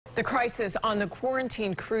The crisis on the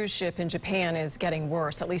quarantine cruise ship in Japan is getting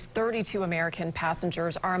worse. At least 32 American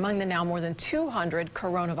passengers are among the now more than 200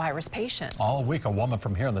 coronavirus patients. All week, a woman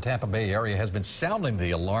from here in the Tampa Bay area has been sounding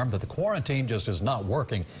the alarm that the quarantine just is not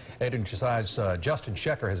working. 8 News' Justin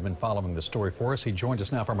Shecker has been following the story for us. He joins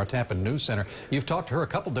us now from our Tampa News Center. You've talked to her a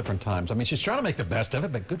couple different times. I mean, she's trying to make the best of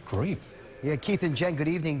it, but good grief. Yeah, Keith and Jen, good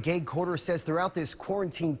evening. Gay Corder says throughout this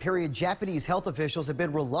quarantine period, Japanese health officials have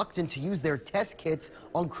been reluctant to use their test kits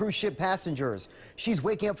on cruise ship passengers. She's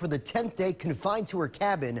waking up for the 10th day confined to her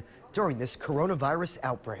cabin during this coronavirus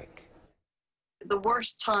outbreak. The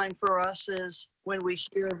worst time for us is when we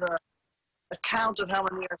hear the account of how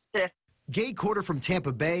many are sick. Gay Corder from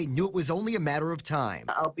Tampa Bay knew it was only a matter of time.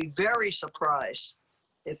 I'll be very surprised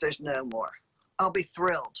if there's no more. I'll be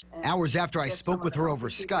thrilled. Hours after I spoke with her over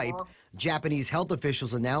Skype, Japanese health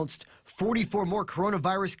officials announced 44 more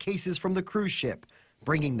coronavirus cases from the cruise ship,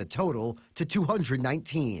 bringing the total to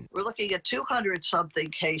 219. We're looking at 200-something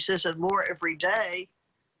cases and more every day.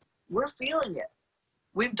 We're feeling it.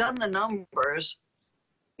 We've done the numbers.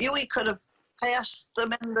 We could have passed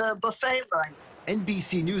them in the buffet line.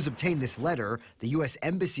 NBC News obtained this letter. The U.S.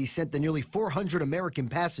 Embassy sent the nearly 400 American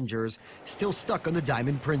passengers still stuck on the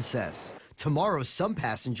Diamond Princess. Tomorrow, some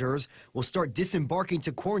passengers will start disembarking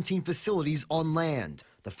to quarantine facilities on land.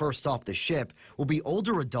 The first off the ship will be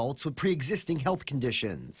older adults with pre-existing health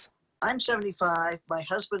conditions. I'm 75, my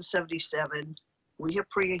husband's 77. We have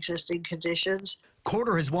pre-existing conditions.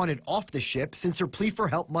 Corder has wanted off the ship since her plea for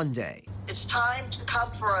help Monday. It's time to come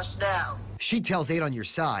for us now. She tells 8 on Your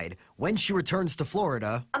Side when she returns to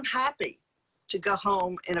Florida. I'm happy to go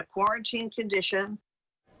home in a quarantine condition.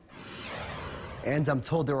 And I'm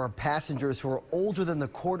told there are passengers who are older than the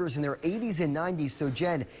Corders in their 80s and 90s. So,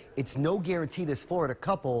 Jen, it's no guarantee this Florida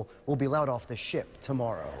couple will be allowed off the ship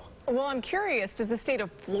tomorrow. Well, I'm curious, does the state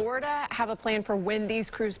of Florida have a plan for when these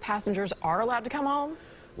cruise passengers are allowed to come home?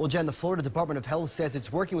 Well, Jen, the Florida Department of Health says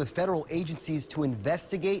it's working with federal agencies to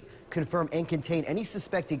investigate, confirm, and contain any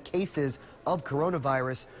suspected cases of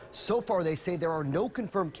coronavirus. So far, they say there are no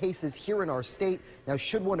confirmed cases here in our state. Now,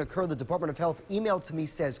 should one occur, the Department of Health email to me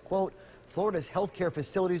says, quote, Florida's healthcare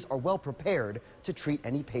facilities are well prepared to treat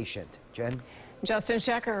any patient. Jen? Justin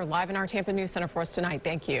Shecker, live in our Tampa News Center for us tonight.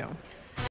 Thank you.